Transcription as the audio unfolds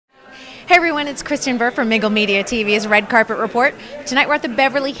everyone, it's Kristen Burr from Mingle Media TV's Red Carpet Report. Tonight we're at the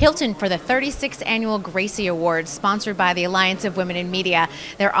Beverly Hilton for the 36th Annual Gracie Awards, sponsored by the Alliance of Women in Media.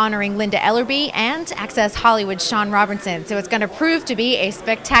 They're honoring Linda Ellerby and Access Hollywood's Sean Robertson, so it's going to prove to be a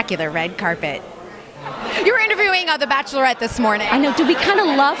spectacular red carpet. You were interviewing the Bachelorette this morning. I know. Do we kind of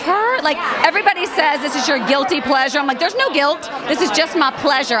love her? Like, everybody says this is your guilty pleasure. I'm like, there's no guilt. This is just my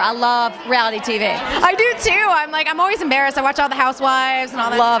pleasure. I love reality TV. I do too. I'm always embarrassed. I watch all the Housewives and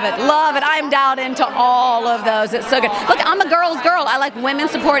all that. Love it. Love it. I'm dialed into all of those. It's so good. Look, I'm a girl's girl. I like women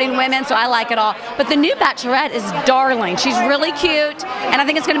supporting women, so I like it all. But the new Bachelorette is darling. She's really cute, and I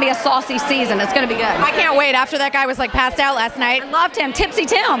think it's going to be a saucy season. It's going to be good. I can't wait. After that guy was like passed out last night. I loved him. Tipsy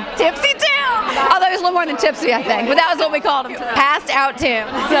Tim. Tipsy Tim. Although he was a little more than tipsy, I think. But that was what we called him. Passed out Tim.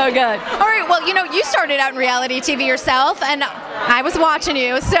 So good. All right, well, you know, you started out in reality TV yourself, and I was watching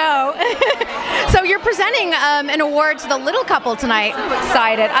you, so so you're presenting an award to the little couple tonight. I'm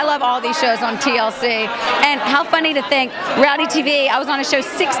excited. I love all these shows on TLC, and how funny to think, reality TV, I was on a show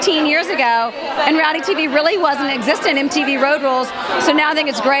 16 years ago, and reality TV really wasn't existent, MTV Road Rules, so now I think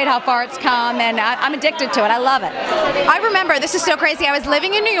it's great how far it's come, and I'm addicted to it. I love it. I remember, this is so crazy, I was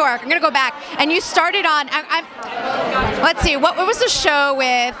living in New York, I'm going to go back, and you started on, let's see, what was the show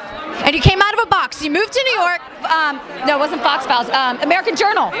with, and you came out of a box, you moved to New York. No, it wasn't Fox Files, American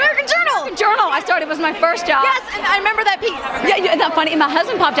Journal. American Journal. American Journal, I started, was my first job. Yes, and I remember that piece. Yeah, isn't that funny? And my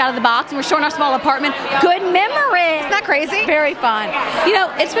husband popped out of the box, and we're showing our small apartment. Good memory. Isn't that crazy? Very fun. You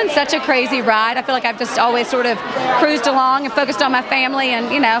know, it's been such a crazy ride. I feel like I've just always sort of cruised along and focused on my family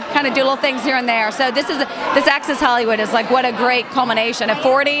and, you know, kind of do little things here and there. So this Access Hollywood is like, what a great culmination. At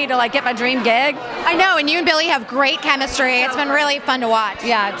 40 to like get my dream gig. I know, and you and Billy have great chemistry. It's been really fun to watch.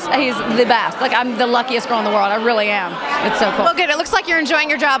 Yeah, he's the best. Like, I'm the luckiest girl in the world. I really am. It's so cool. Well, good. It looks like you're enjoying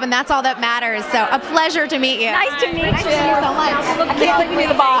your job, and that's all that matters. So, a pleasure to meet you. Nice to meet you. Nice to meet you so much. I can't believe you knew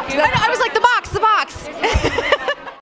the box. I was like, the box.